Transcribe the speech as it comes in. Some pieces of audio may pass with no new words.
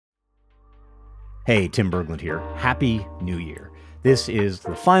Hey, Tim Berglund here. Happy New Year. This is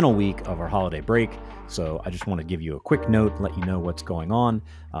the final week of our holiday break, so I just want to give you a quick note, let you know what's going on.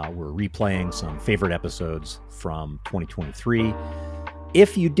 We're replaying some favorite episodes from 2023.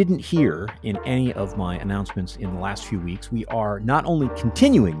 If you didn't hear in any of my announcements in the last few weeks, we are not only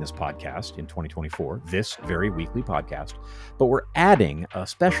continuing this podcast in 2024, this very weekly podcast, but we're adding a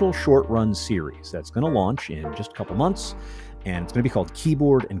special short-run series that's going to launch in just a couple months, and it's going to be called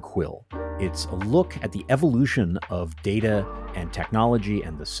Keyboard and Quill. It's a look at the evolution of data and technology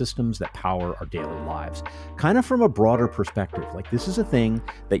and the systems that power our daily lives, kind of from a broader perspective. Like, this is a thing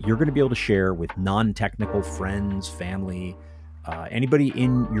that you're going to be able to share with non-technical friends, family, anybody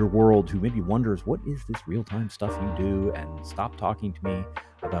in your world who maybe wonders, what is this real-time stuff you do? And stop talking to me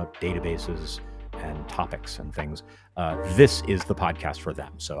about databases and topics and things. This is the podcast for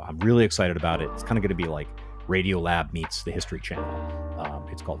them. So I'm really excited about it. It's kind of going to be like Radiolab meets the History Channel.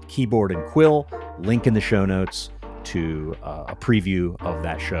 It's called Keyboard and Quill. Link in the show notes to a preview of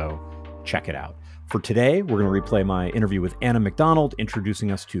that show. Check it out. For today, we're going to replay my interview with Anna McDonald,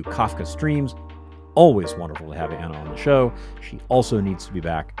 introducing us to Kafka Streams. Always wonderful to have Anna on the show. She also needs to be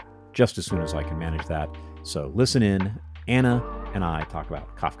back just as soon as I can manage that. So listen in. Anna and I talk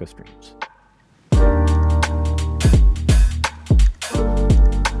about Kafka Streams.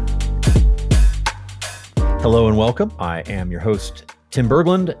 Hello and welcome. I am your host, Tim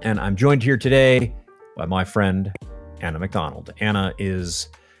Berglund, and I'm joined here today by my friend, Anna McDonald. Anna is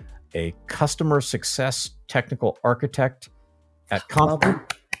a customer success technical architect at Kafka.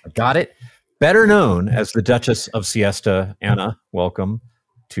 I got it. Better known as the Duchess of Siesta. Anna, welcome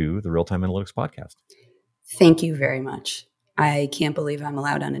to the Real-Time Analytics Podcast. Thank you very much. I can't believe I'm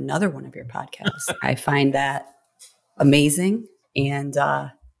allowed on another one of your podcasts. I find that amazing. And,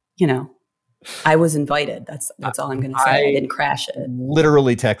 I was invited. That's all I'm going to say. I didn't crash it.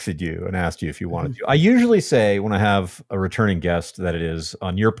 Literally texted you and asked you if you wanted to. I usually say when I have a returning guest that it is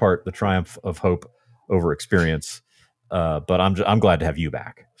on your part the triumph of hope over experience. But I'm glad to have you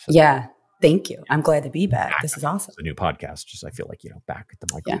back. So, yeah, thank you. I'm glad to be back. This is awesome. It's a new podcast. Just I feel like back at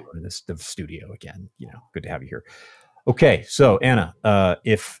the microphone in the studio again. Good to have you here. Okay, so Anna,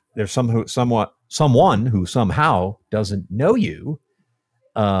 if there's someone who somehow doesn't know you.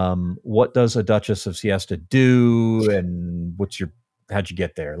 What does a Duchess of Siesta do, and how'd you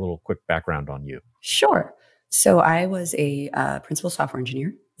get there? A little quick background on you. Sure. So I was a principal software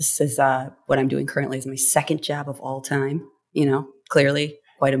engineer. This is what I'm doing currently is my second job of all time. Clearly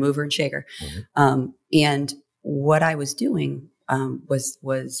quite a mover and shaker. Mm-hmm. And what I was doing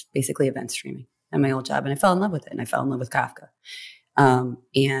was basically event streaming at my old job, and I fell in love with it, and I fell in love with Kafka.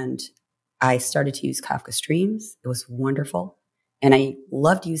 And I started to use Kafka Streams. It was wonderful. And I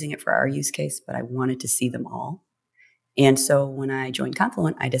loved using it for our use case, but I wanted to see them all. And so when I joined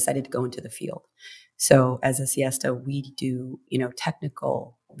Confluent, I decided to go into the field. So as a Siesta, we do,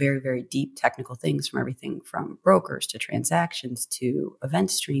 technical, very, very deep technical things, from everything from brokers to transactions to event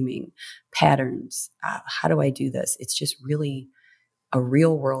streaming, patterns. How do I do this? It's just really a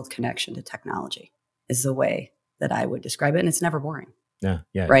real world connection to technology is the way that I would describe it. And it's never boring. Yeah.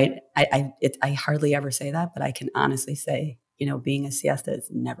 Right. I hardly ever say that, but I can honestly say, being a Siesta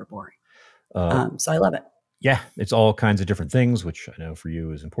is never boring. So I love it. Yeah, it's all kinds of different things, which I know for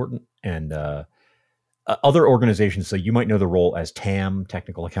you is important. And other organizations, so you might know the role as TAM,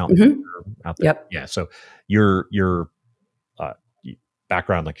 technical account manager out there. Yep. Yeah. So your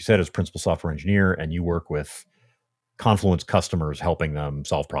background, like you said, is principal software engineer, and you work with Confluence customers, helping them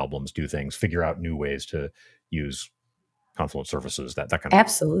solve problems, do things, figure out new ways to use Confluence services, that kind of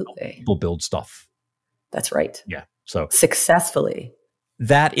Absolutely. People build stuff. That's right. Yeah. So successfully.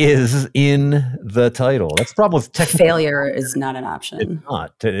 That is in the title. That's the problem with failure is not an option. It's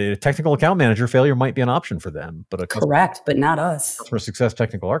not. A technical account manager, failure might be an option for them, but correct, but not us. Customer success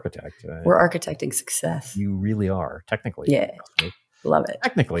technical architect. We're architecting success. You really are, technically. Yeah, love it.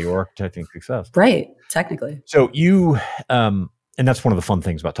 Technically, you're architecting success. Right, technically. So you, and that's one of the fun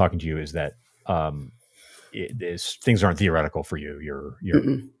things about talking to you is that things aren't theoretical for you. You're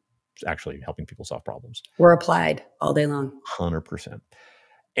actually helping people solve problems. We're applied all day long. 100%.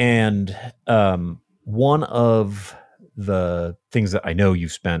 And one of the things that I know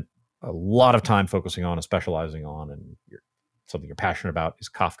you've spent a lot of time focusing on and specializing on, and something you're passionate about, is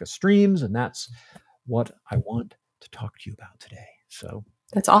Kafka Streams. And that's what I want to talk to you about today. So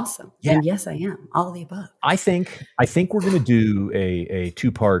that's awesome. Yeah. And yes, I am. All of the above. I think we're going to do a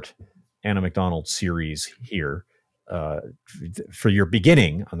two-part Anna McDonald series here for your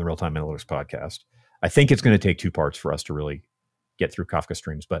beginning on the Real-Time Analytics Podcast. I think it's going to take two parts for us to really get through Kafka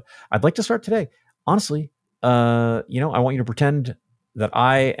Streams, but I'd like to start today. Honestly, I want you to pretend that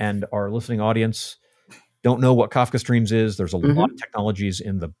I and our listening audience don't know what Kafka Streams is. There's a lot of technologies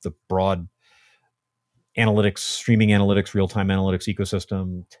in the broad analytics, streaming analytics, real-time analytics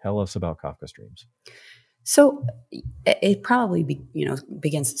ecosystem. Tell us about Kafka Streams. So it probably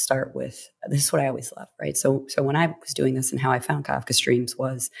begins to start with, this is what I always love, right? So when I was doing this and how I found Kafka Streams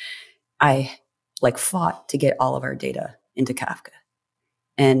was I fought to get all of our data into Kafka.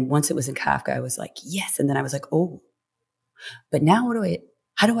 And once it was in Kafka, I was like, yes. And then I was like, oh, but now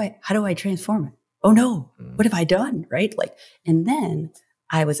how do I transform it? Oh no, what have I done? Right? And then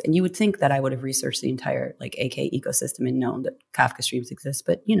and you would think that I would have researched the entire AK ecosystem and known that Kafka Streams exist,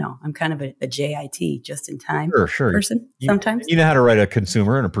 but I'm kind of a JIT, just in time person sometimes. You know how to write a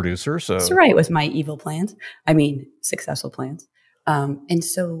consumer and a producer. So that's right, with my evil plans. I mean, successful plans. And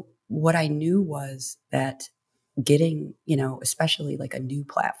so what I knew was that getting, especially a new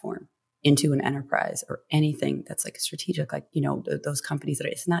platform into an enterprise or anything that's strategic, those companies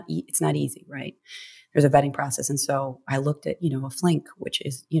it's not easy, right? There's a vetting process. And so I looked at, a Flink, which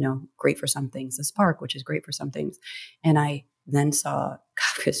is, great for some things, a Spark, which is great for some things. And I then saw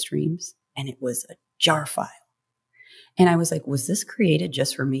Kafka Streams, and it was a jar file. And I was like, was this created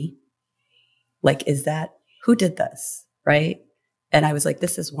just for me? Who did this? Right? And I was like,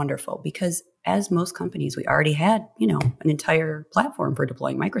 this is wonderful, because as most companies, we already had, an entire platform for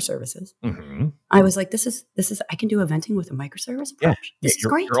deploying microservices. I was like, this is, I can do eventing with a microservice approach. This is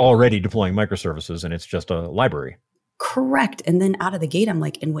great. You're already deploying microservices, and it's just a library. Correct. And then out of the gate, I'm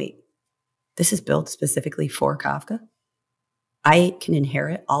like, and wait, this is built specifically for Kafka. I can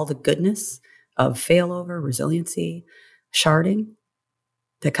inherit all the goodness of failover, resiliency, sharding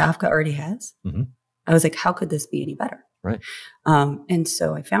that Kafka already has. I was like, how could this be any better? Right. And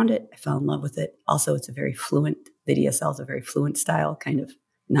so I found it. I fell in love with it. Also, it's a very fluent, the DSL is a very fluent style, kind of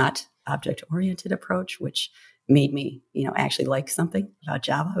not object-oriented approach, which made me, actually like something about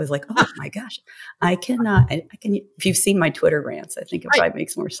Java. I was like, oh my gosh, I can, if you've seen my Twitter rants, I think it probably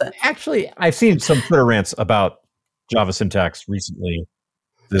makes more sense. Actually, I've seen some Twitter rants about Java syntax recently.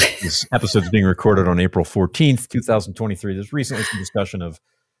 This episode is being recorded on April 14th, 2023. There's recently some discussion of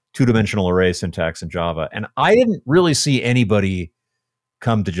two-dimensional array syntax in Java. And I didn't really see anybody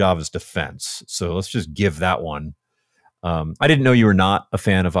come to Java's defense. So let's just give that one. I didn't know you were not a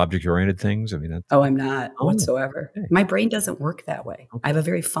fan of object-oriented things. I mean, I'm not whatsoever. Okay. My brain doesn't work that way. Okay. I have a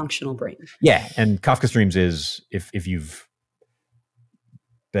very functional brain. Yeah, and Kafka Streams is, if you've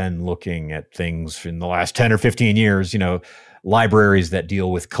been looking at things in the last 10 or 15 years, libraries that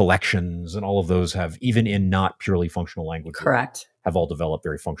deal with collections and all of those have, even in not purely functional languages, correct, have all developed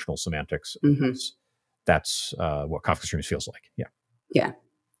very functional semantics. That's what Kafka Streams feels like. Yeah,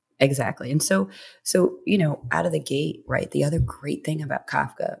 exactly. And so out of the gate, right, the other great thing about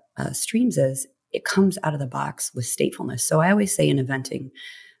Kafka Streams is it comes out of the box with statefulness. So I always say in eventing,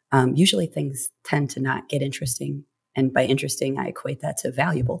 usually things tend to not get interesting. And by interesting, I equate that to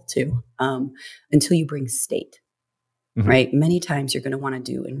valuable too, until you bring state. Right. Many times you're going to want to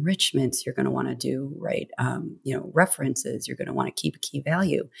do enrichments. You're going to want to do references. You're going to want to keep a key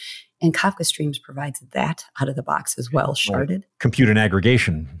value, and Kafka Streams provides that out of the box as well, sharded. Compute and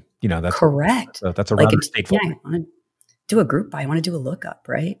aggregation. That's correct. That's a rather stateful. Yeah, I want to do a group by. I want to do a lookup.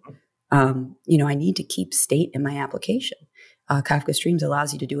 Right. I need to keep state in my application. Kafka Streams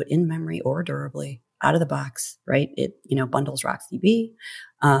allows you to do it in memory or durably. Out of the box, right? It, bundles RocksDB,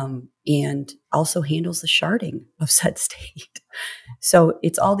 and also handles the sharding of said state. So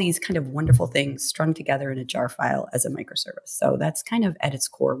it's all these kind of wonderful things strung together in a jar file as a microservice. So that's kind of at its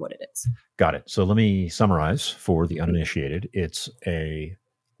core what it is. Got it. So let me summarize for the uninitiated. It's a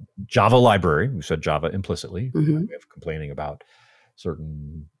Java library. We said Java implicitly. We have complaining about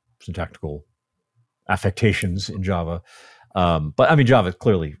certain syntactical affectations in Java. But I mean, Java is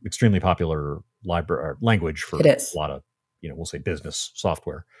clearly extremely popular library or language for a lot of, we'll say business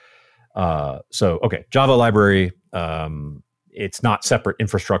software. Okay, Java library. It's not separate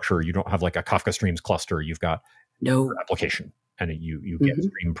infrastructure. You don't have like a Kafka Streams cluster. You've got your application, and you get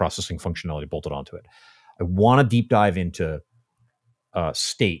stream processing functionality bolted onto it. I want to deep dive into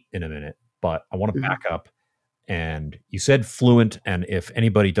state in a minute, but I want to back up. And you said fluent, and if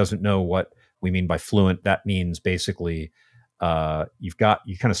anybody doesn't know what we mean by fluent, that means basically you kind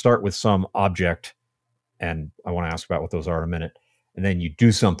of start with some object, and I want to ask about what those are in a minute, and then you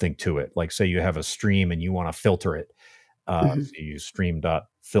do something to it. Like say you have a stream and you want to filter it. So you use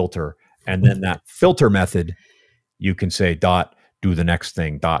stream.filter, and then that filter method, you can say dot do the next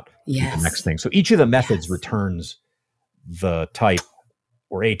thing, dot do the next thing. So each of the methods returns the type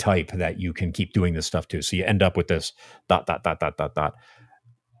or a type that you can keep doing this stuff to. So you end up with this dot,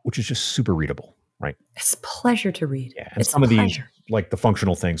 which is just super readable. right? It's a pleasure to read. Yeah. And It's some a of these, pleasure. like the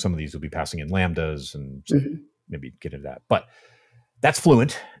functional things, some of these will be passing in lambdas and so maybe get into that. But that's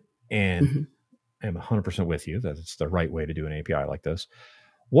fluent. And I'm 100% with you that it's the right way to do an API like this.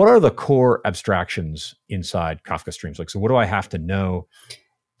 What are the core abstractions inside Kafka streams? Like, so what do I have to know?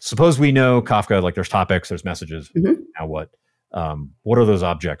 Suppose we know Kafka, like there's topics, there's messages. Now what? What are those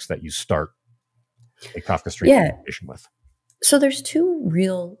objects that you start a Kafka stream application with? So there's two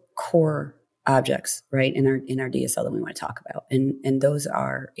real core objects, right, in our DSL that we want to talk about, and those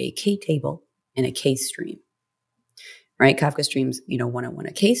are a K table and a K stream, right? Kafka streams, 101.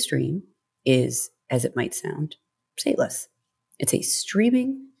 A K stream is, as it might sound, stateless. It's a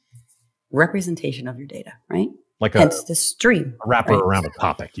streaming representation of your data, right? Like hence the stream, a wrapper around a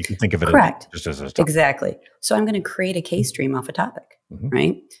topic. You can think of it just as a topic. Exactly. So I'm going to create a K stream off a topic,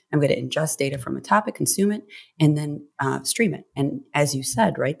 right? I'm going to ingest data from a topic, consume it, and then stream it. And as you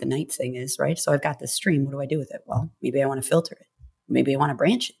said, right, the nice thing is, right, so I've got this stream. What do I do with it? Well, maybe I want to filter it. Maybe I want to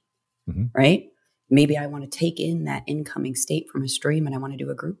branch it, right? Maybe I want to take in that incoming state from a stream and I want to do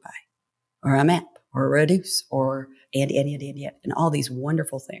a group by or a map or a reduce or and all these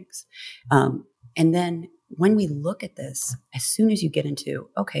wonderful things. And then when we look at this, as soon as you get into,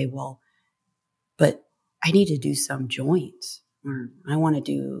 okay, well, but I need to do some joins or I want to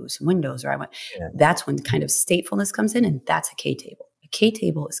do some windows or that's when kind of statefulness comes in, and that's a K table. A K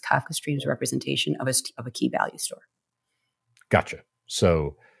table is Kafka Stream's representation of a key value store. Gotcha.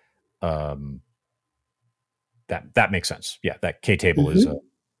 So that makes sense. Yeah, that K table is a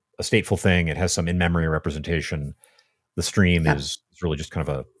stateful thing. It has some in-memory representation. The stream is really just kind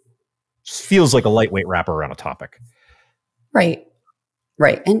of feels like a lightweight wrapper around a topic. Right.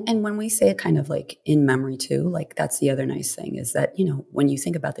 And when we say it kind of like in memory too, like that's the other nice thing is that, when you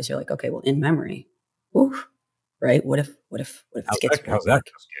think about this, you're like, okay, well, in memory, oof, right? What if it gets how's that?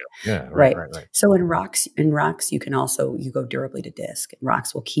 Yeah. Right. So in rocks, you can also, you go durably to disk, and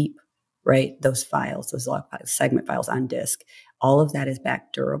rocks will keep, right, those files, those log files, segment files on disk. All of that is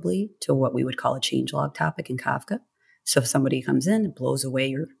backed durably to what we would call a changelog topic in Kafka. So if somebody comes in and blows away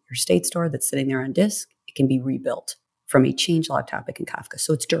your state store that's sitting there on disk, it can be rebuilt from a changelog topic in Kafka.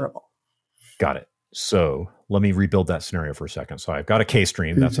 So it's durable. Got it. So let me rebuild that scenario for a second. So I've got a K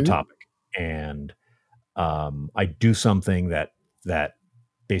stream, that's a topic. And I do something that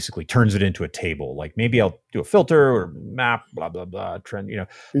basically turns it into a table. Like maybe I'll do a filter or map, blah, blah, blah, trend,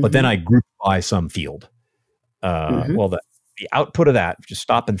 but then I group by some field. Well, the output of that, just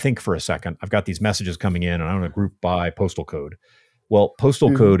stop and think for a second. I've got these messages coming in and I want to group by postal code. Well,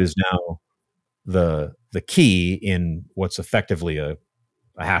 postal code is now the key in what's effectively a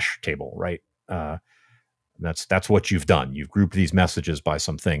hash table, right? That's what you've done. You've grouped these messages by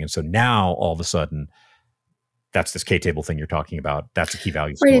something. And so now all of a sudden, that's this K table thing you're talking about. That's a key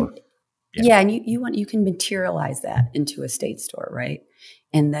value store. Right. Yeah. And you can materialize that into a state store, right?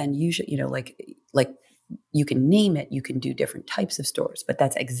 And then you should, like you can name it, you can do different types of stores, but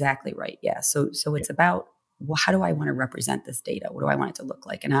that's exactly right. Yeah. So it's about, well, how do I want to represent this data? What do I want it to look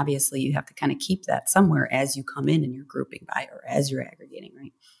like? And obviously you have to kind of keep that somewhere as you come in and you're grouping by or as you're aggregating,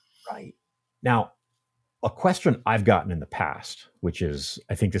 right? Right. Now, a question I've gotten in the past, which is,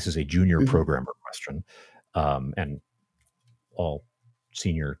 I think this is a junior programmer question, and all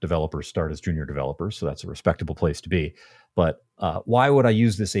senior developers start as junior developers, so that's a respectable place to be. But why would I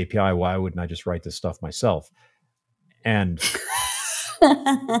use this API? Why wouldn't I just write this stuff myself? And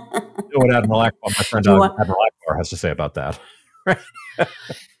what Admiral Akbar, my friend Admiral Akbar, has to say about that.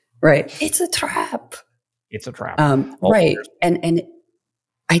 Right. It's a trap. It's a trap. Right. And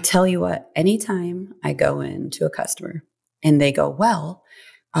I tell you what, anytime I go into a customer and they go, well,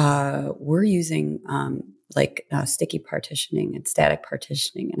 we're using sticky partitioning and static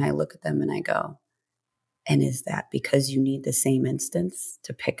partitioning. And I look at them and I go, and is that because you need the same instance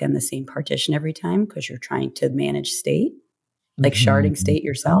to pick on the same partition every time because you're trying to manage state, like sharding state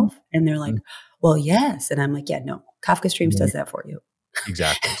yourself? And they're like, well, yes. And I'm like, yeah, no, Kafka Streams does that for you.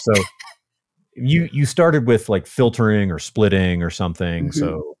 Exactly. So you started with like filtering or splitting or something.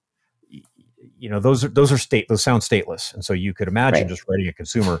 So, those sound stateless. And so you could imagine just writing a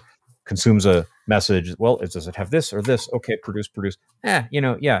consumer consumes a message. Well, does it have this or this? Okay, produce.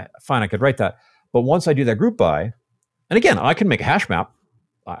 Yeah, fine. I could write that. But once I do that group by, and again, I can make a hash map.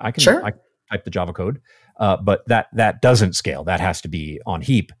 I can type the Java code, but that doesn't scale. That has to be on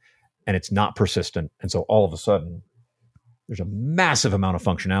heap, and it's not persistent. And so all of a sudden, there's a massive amount of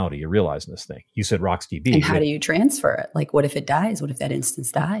functionality you realize in this thing. You said RocksDB. And how do you transfer it? Like, what if it dies? What if that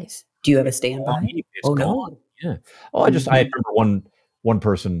instance dies? Do you have a standby? It's gone. No. Yeah. Oh, I remember one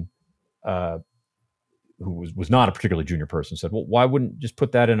person who was not a particularly junior person, said, well, why wouldn't just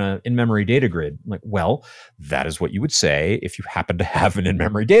put that in a in-memory data grid? I'm like, well, that is what you would say if you happen to have an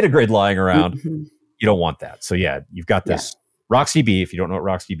in-memory data grid lying around. Mm-hmm. You don't want that. So yeah, you've got this RocksDB. If you don't know what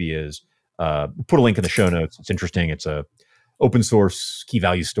RocksDB is, put a link in the show notes. It's interesting. It's a open source key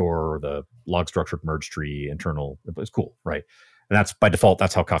value store, or the log structured merge tree internal. It's cool, right? And that's by default.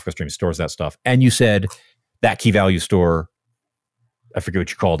 That's how Kafka Stream stores that stuff. And you said that key value store, I forget what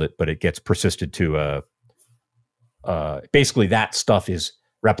you called it, but it gets persisted to basically that stuff is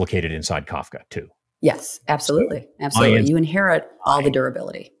replicated inside Kafka too. Yes, absolutely. So absolutely. You inherit all the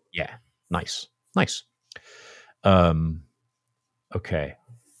durability. Yeah. Nice. Okay.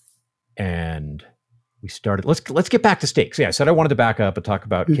 And we started, let's get back to stakes. Yeah. I said I wanted to back up and talk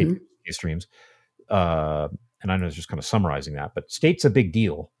about KP streams. And I know it's just kind of summarizing that, but state's a big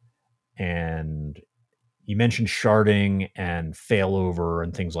deal. And you mentioned sharding and failover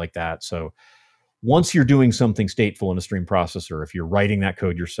and things like that. So once you're doing something stateful in a stream processor, if you're writing that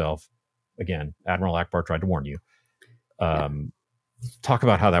code yourself, again, Admiral Akbar tried to warn you. Talk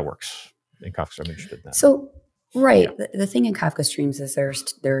about how that works in Kafka. I'm interested in that. So, right. Yeah. The thing in Kafka Streams is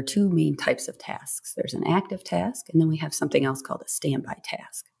there are two main types of tasks. There's an active task, and then we have something else called a standby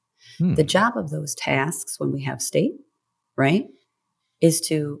task. The job of those tasks when we have state, right, is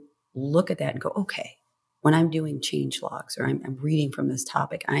to look at that and go, okay, when I'm doing change logs or I'm reading from this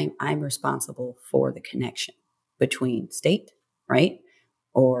topic, I'm responsible for the connection between state, right,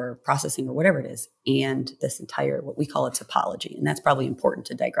 or processing or whatever it is, and this entire, what we call a topology. And that's probably important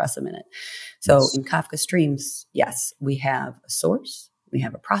to digress a minute. So in Kafka Streams, yes, we have a source, we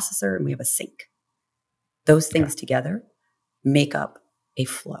have a processor, and we have a sink. Those things together make up a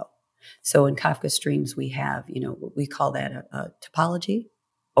flow. So in Kafka Streams, we have, what we call that a topology.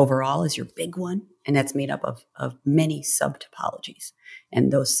 Overall is your big one, and that's made up of many sub-topologies.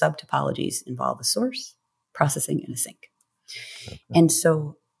 And those sub-topologies involve a source, processing, and a sink. Okay. And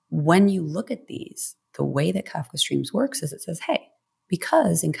so when you look at these, the way that Kafka Streams works is it says, hey,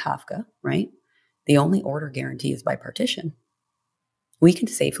 because in Kafka, right, the only order guarantee is by partition, we can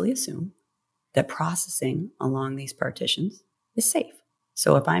safely assume that processing along these partitions is safe.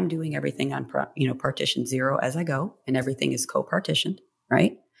 So if I'm doing everything on partition 0 as I go, and everything is co-partitioned,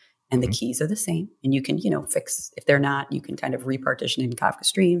 right? And the keys are the same, and you can, fix, if they're not, you can kind of repartition in Kafka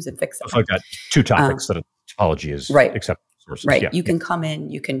Streams and fix them. So I've got two topics that a topology is acceptable sources. Right. Yeah. You can come in,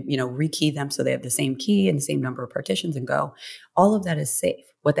 you can, rekey them so they have the same key and the same number of partitions and go. All of that is safe.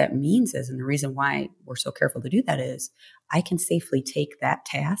 What that means is, and the reason why we're so careful to do that is, I can safely take that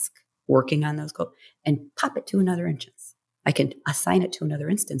task, working on those code, and pop it to another instance. I can assign it to another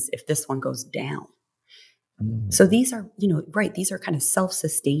instance if this one goes down. So these are, these are kind of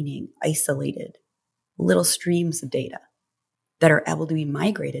self-sustaining, isolated little streams of data that are able to be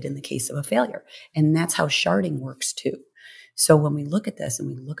migrated in the case of a failure. And that's how sharding works too. So when we look at this and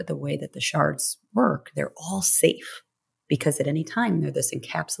we look at the way that the shards work, they're all safe because at any time they're this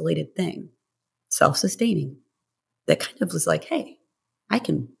encapsulated thing, self-sustaining, that kind of was like, hey, I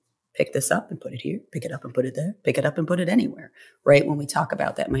can pick this up and put it here, pick it up and put it there, pick it up and put it anywhere, right? When we talk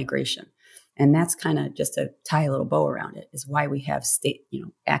about that migration. And that's kind of just to tie a little bow around it is why we have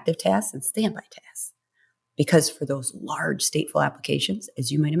active tasks and standby tasks. Because for those large stateful applications,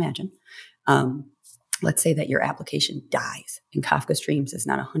 as you might imagine, let's say that your application dies and Kafka Streams is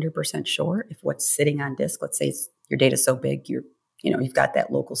not 100% sure if what's sitting on disk, let's say your data is so big, you've got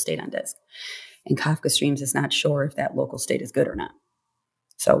that local state on disk. And Kafka Streams is not sure if that local state is good or not.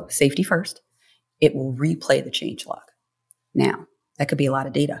 So safety first, it will replay the change log. Now, that could be a lot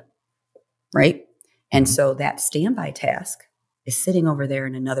of data, right? And so that standby task is sitting over there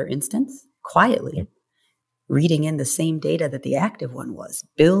in another instance, quietly, reading in the same data that the active one was,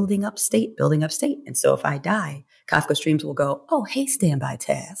 building up state. And so if I die, Kafka Streams will go, oh, hey, standby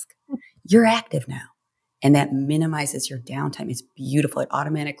task, you're active now. And that minimizes your downtime. It's beautiful. It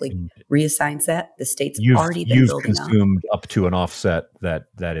automatically reassigns that. The state's already been building up. You've consumed up to an offset that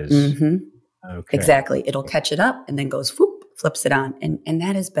is. Okay. Exactly. It'll catch it up and then goes, whoop, flips it on. And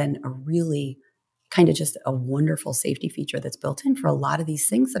that has been a really kind of just a wonderful safety feature that's built in for a lot of these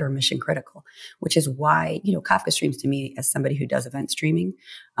things that are mission critical, which is why, Kafka Streams to me, as somebody who does event streaming,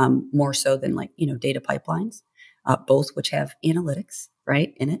 more so than data pipelines, both which have analytics,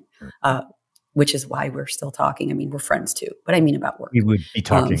 right, in it, which is why we're still talking. I mean, we're friends too, but I mean about work. We would be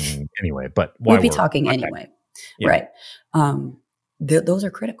talking anyway, but why we'd be talking anyway. Yeah. Right. Those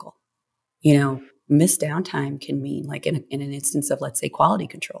are critical. Missed downtime can mean in an instance of, let's say, quality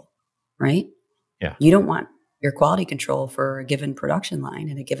control, right? Yeah. You don't want your quality control for a given production line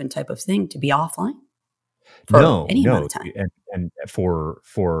and a given type of thing to be offline for any amount of time. And for,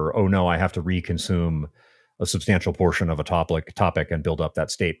 oh no, I have to reconsume a substantial portion of a topic and build up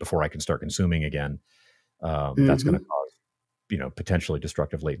that state before I can start consuming again. That's going to cause, potentially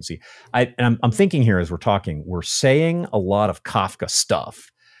destructive latency. I'm thinking here as we're talking, we're saying a lot of Kafka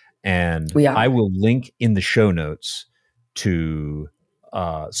stuff, and I will link in the show notes to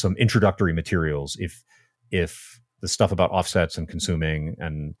some introductory materials if the stuff about offsets and consuming,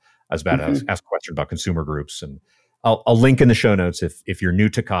 and I was about to ask a question about consumer groups, and I'll link in the show notes if you're new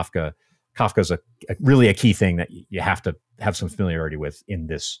to Kafka. Kafka's really a key thing that you have to have some familiarity with in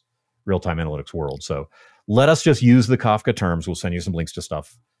this real-time analytics world. So let us just use the Kafka terms. We'll send you some links to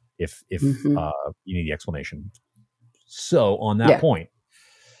stuff if you need the explanation. So on that point,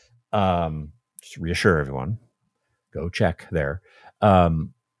 just reassure everyone, go check there.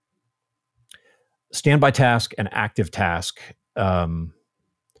 Standby task and active task. Those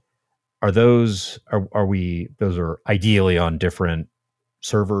are ideally on different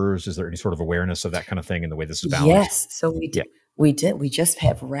servers? Is there any sort of awareness of that kind of thing in the way this is balanced? Yes. So we just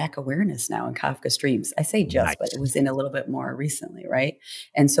have rack awareness now in Kafka streams. I say just, but it was in a little bit more recently, right?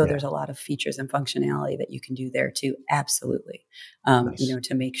 And so there's a lot of features and functionality that you can do there too. Absolutely.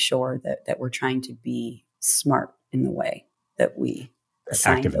 To make sure that we're trying to be smart in the way that we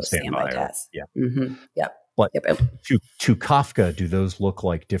assign those standby tasks. But to Kafka, do those look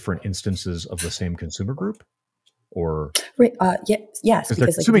like different instances of the same consumer group? Or yes, because they're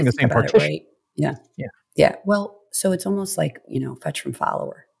consuming the same partition. Right? Well, so it's almost like fetch from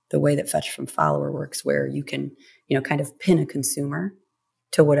follower. The way that fetch from follower works, where you can kind of pin a consumer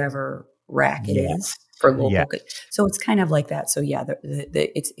to whatever rack it is for local. So it's kind of like that. So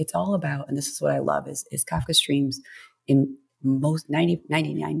it's all about, and this is what I love is Kafka streams in most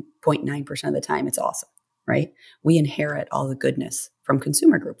 99.9% of the time it's awesome, right? We inherit all the goodness from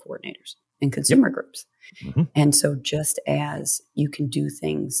consumer group coordinators and consumer groups. And so just as you can do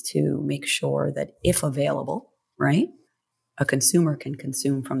things to make sure that if available, right, a consumer can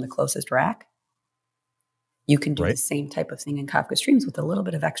consume from the closest rack, you can do the same type of thing in Kafka streams with a little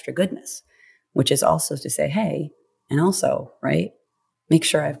bit of extra goodness, which is also to say, hey, and also, right, make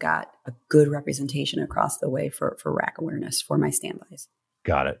sure I've got a good representation across the way for rack awareness for my standbys.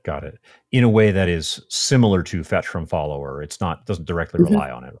 Got it. In a way that is similar to fetch from follower. Doesn't directly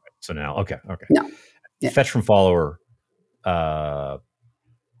rely on it. Right? So now, okay. No. Fetch from follower. That's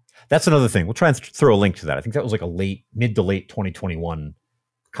another thing. We'll try and throw a link to that. I think that was like a mid to late 2021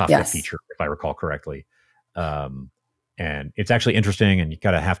 Kafka feature, if I recall correctly. And it's actually interesting, and you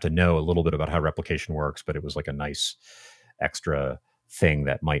have to know a little bit about how replication works, but it was like a nice extra thing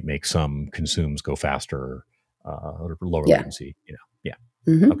that might make some consumes go faster, or lower latency,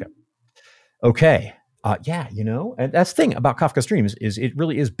 Okay. And that's the thing about Kafka streams is it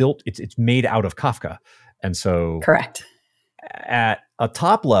really is built, it's made out of Kafka. And so correct. At a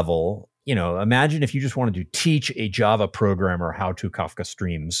top level, imagine if you just wanted to teach a Java programmer how to Kafka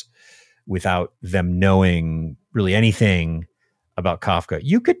streams without them knowing really anything about Kafka.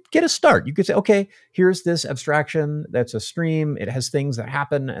 You could get a start. You could say, okay, here's this abstraction that's a stream. It has things that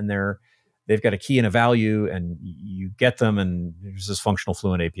happen, and they've got a key and a value, and you get them, and there's this functional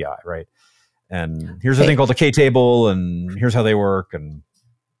fluent API, right? And here's a thing called a K table, and here's how they work. And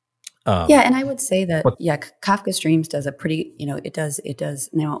and I would say that Kafka streams does a pretty, it does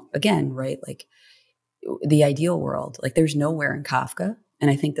now again, right? Like the ideal world, like there's nowhere in Kafka,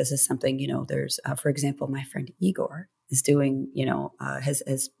 and I think this is something, there's for example, my friend Igor is doing, has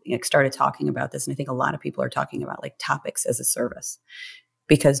started talking about this, and I think a lot of people are talking about like topics as a service,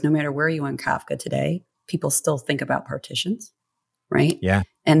 because no matter where you are in Kafka today, people still think about partitions. Right? Yeah.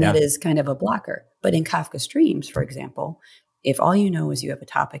 And that is kind of a blocker. But in Kafka streams, for example, if all you know is you have a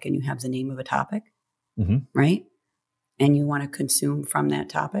topic and you have the name of a topic, right? And you want to consume from that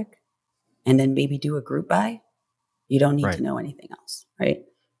topic and then maybe do a group by, you don't need to know anything else, right?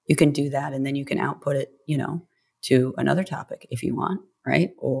 You can do that, and then you can output it, to another topic if you want,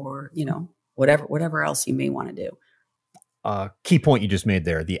 right? Or, whatever else you may want to do. Key point you just made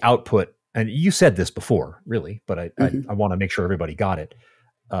there, the output. And you said this before, really, but I want to make sure everybody got it.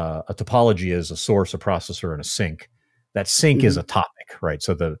 A topology is a source, a processor, and a sink. That sink is a topic, right?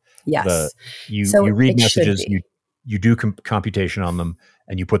 So you read messages, you do computation on them,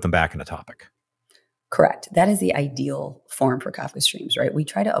 and you put them back in a topic. Correct. That is the ideal form for Kafka streams, right? We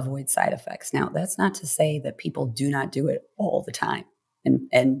try to avoid side effects. Now, that's not to say that people do not do it all the time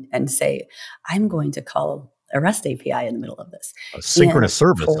and say, I'm going to call a REST API in the middle of this. A synchronous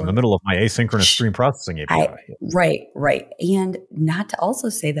service in the middle of my asynchronous stream processing API. Right. And not to also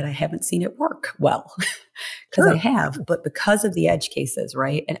say that I haven't seen it work well, because I have, but because of the edge cases,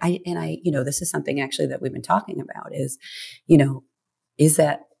 right? And I, this is something actually that we've been talking about is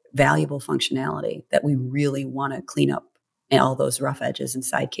that valuable functionality that we really want to clean up and all those rough edges and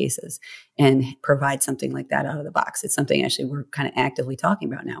side cases and provide something like that out of the box. It's something actually we're kind of actively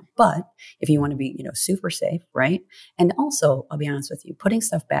talking about now. But if you want to be, super safe, right? And also, I'll be honest with you, putting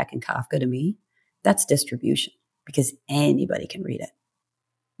stuff back in Kafka to me, that's distribution because anybody can read it.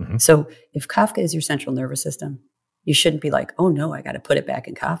 Mm-hmm. So if Kafka is your central nervous system, you shouldn't be like, oh no, I got to put it back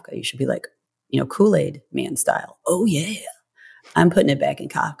in Kafka. You should be like, Kool-Aid man style. Oh yeah. I'm putting it back in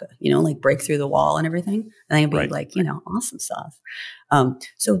Kafka, like break through the wall and everything. And I'm being like, awesome sauce.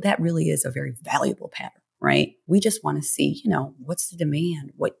 So that really is a very valuable pattern, right? We just want to see, what's the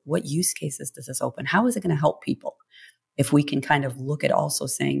demand? What use cases does this open? How is it going to help people? If we can kind of look at also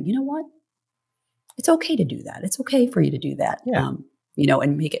saying, you know what? It's okay to do that. It's okay for you to do that,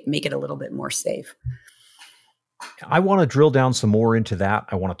 and make it a little bit more safe. I want to drill down some more into that.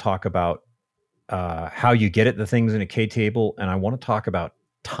 I want to talk about how you get at the things in a K table, and I want to talk about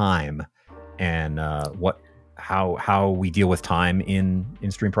time and how we deal with time in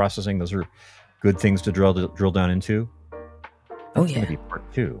stream processing. Those are good things to drill down into. That's going to be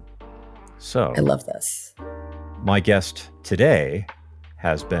part 2. So I love this. My guest today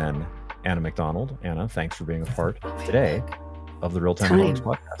has been Anna McDonald. Anna, thanks for being a part today of the Real Time Analytics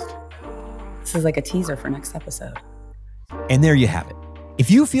Podcast. This is like a teaser for next episode. And there you have it. If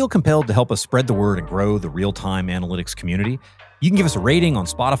you feel compelled to help us spread the word and grow the real-time analytics community, you can give us a rating on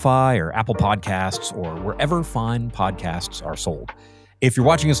Spotify or Apple Podcasts or wherever fine podcasts are sold. If you're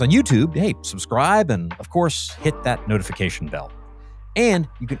watching us on YouTube, hey, subscribe and, of course, hit that notification bell. And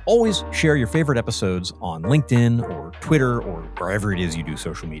you can always share your favorite episodes on LinkedIn or Twitter or wherever it is you do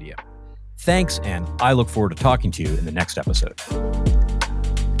social media. Thanks, and I look forward to talking to you in the next episode.